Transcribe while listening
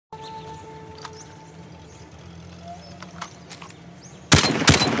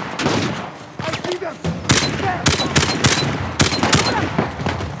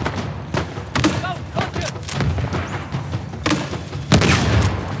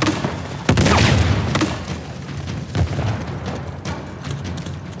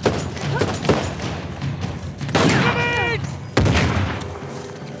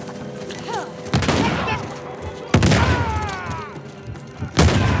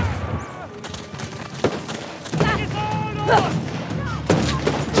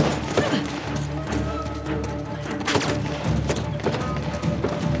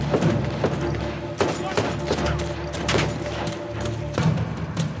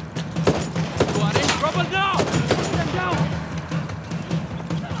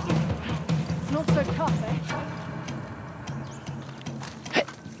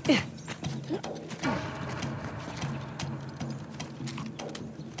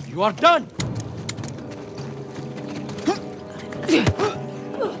You are done!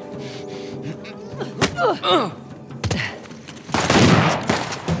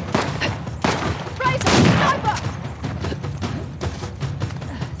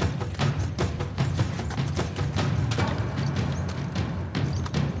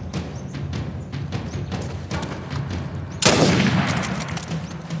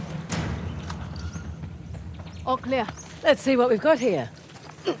 All clear. Let's see what we've got here.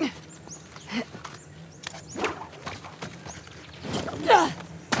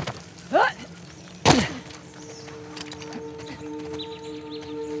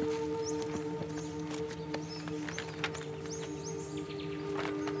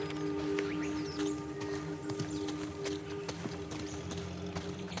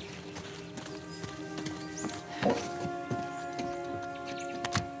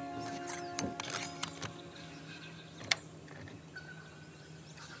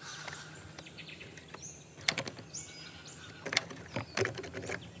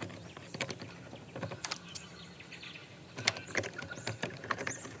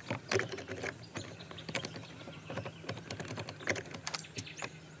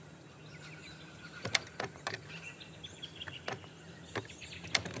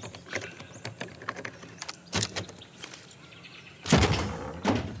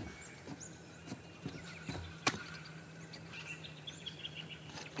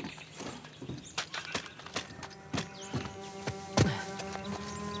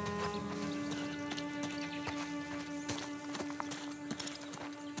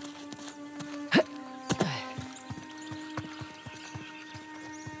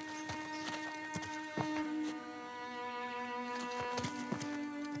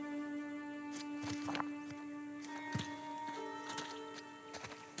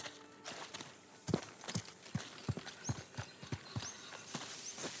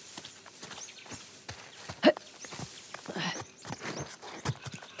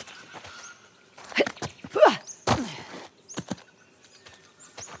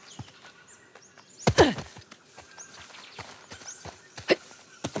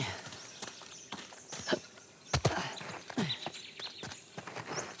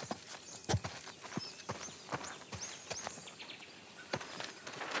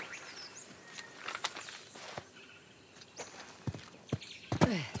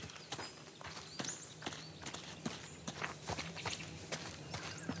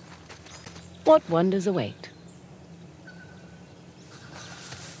 What wonders await?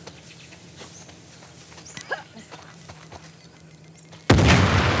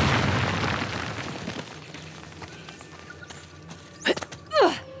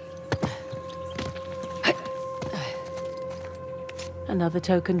 Another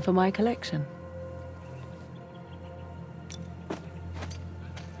token for my collection.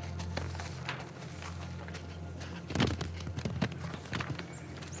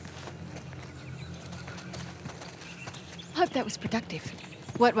 Hope that was productive.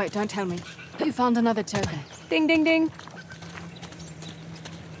 Wait, don't tell me. You found another token. Ding, ding, ding.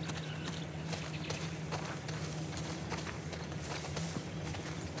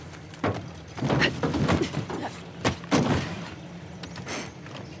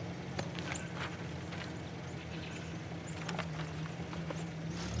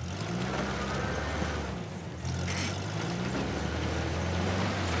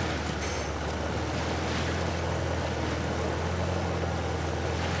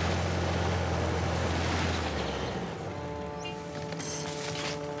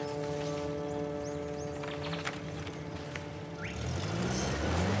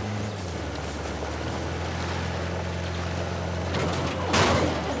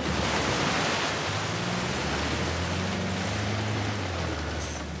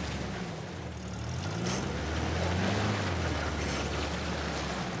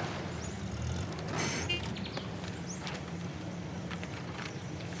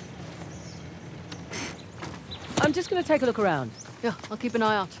 I'm just going to take a look around. Yeah, I'll keep an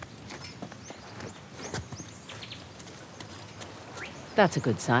eye out. That's a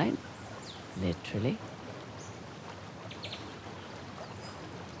good sign. Literally.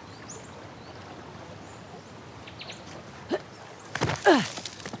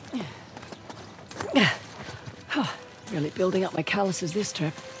 Really building up my calluses this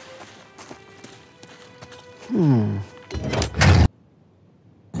trip.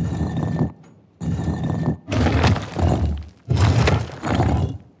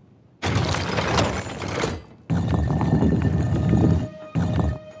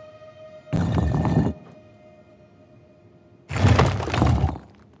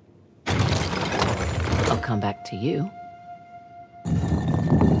 I'll come back to you.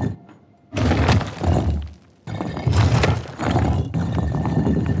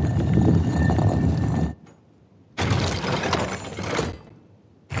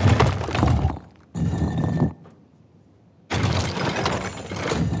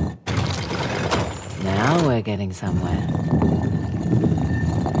 Now we're getting somewhere.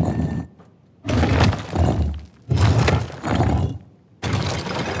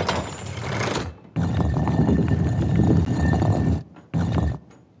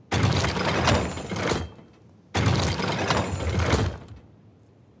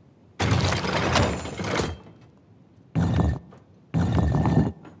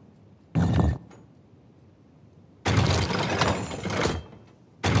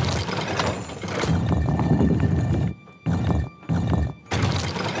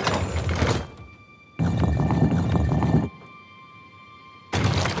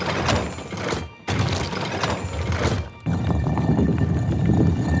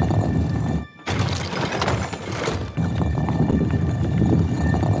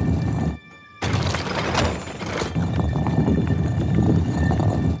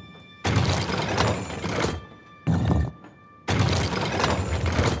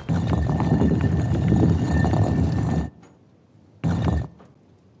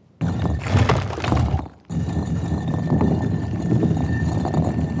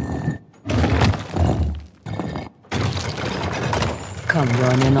 Come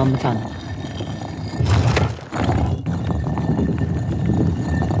join in on the fun.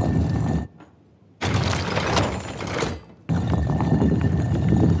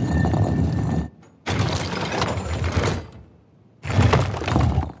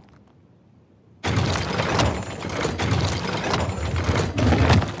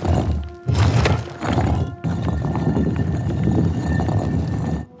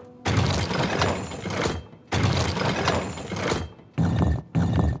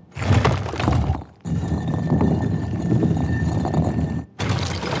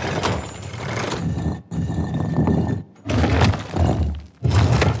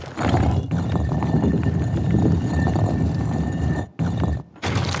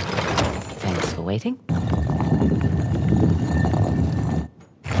 Waiting.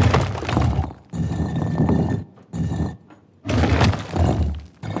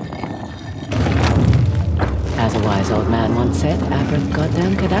 As a wise old man once said,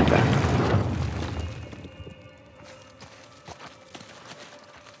 abracadabra cadabra.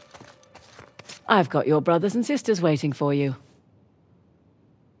 I've got your brothers and sisters waiting for you.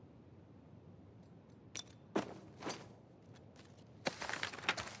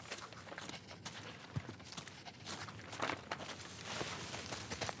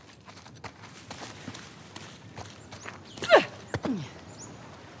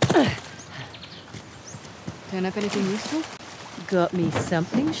 Turn up anything useful? Got me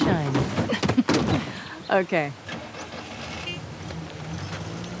something shiny. Okay.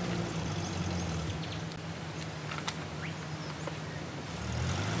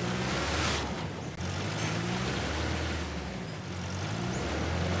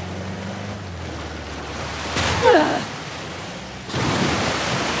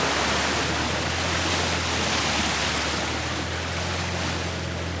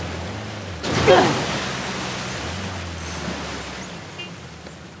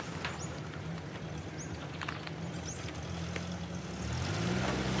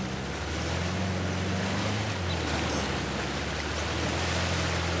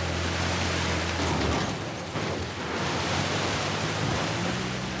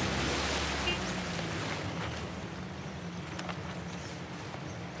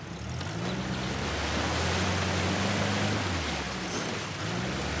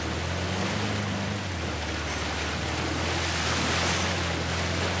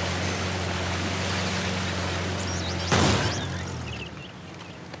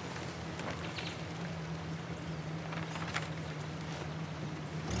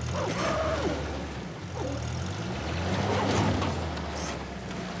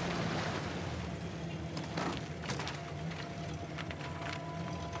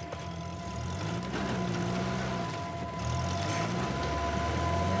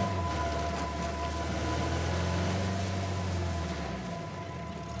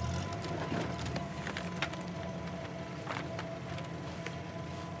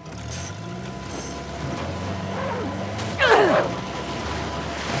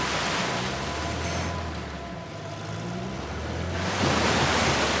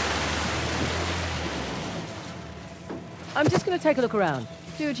 I'm just gonna take a look around.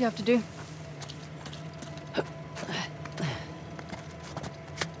 Do what you have to do.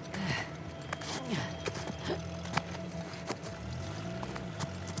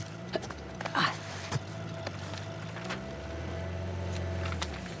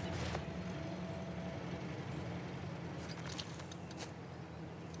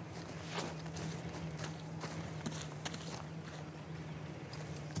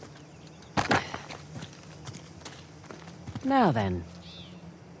 Now then.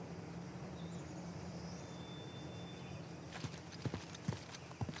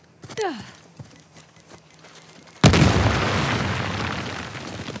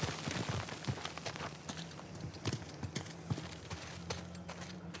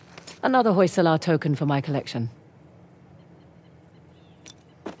 Another Hoysala token for my collection.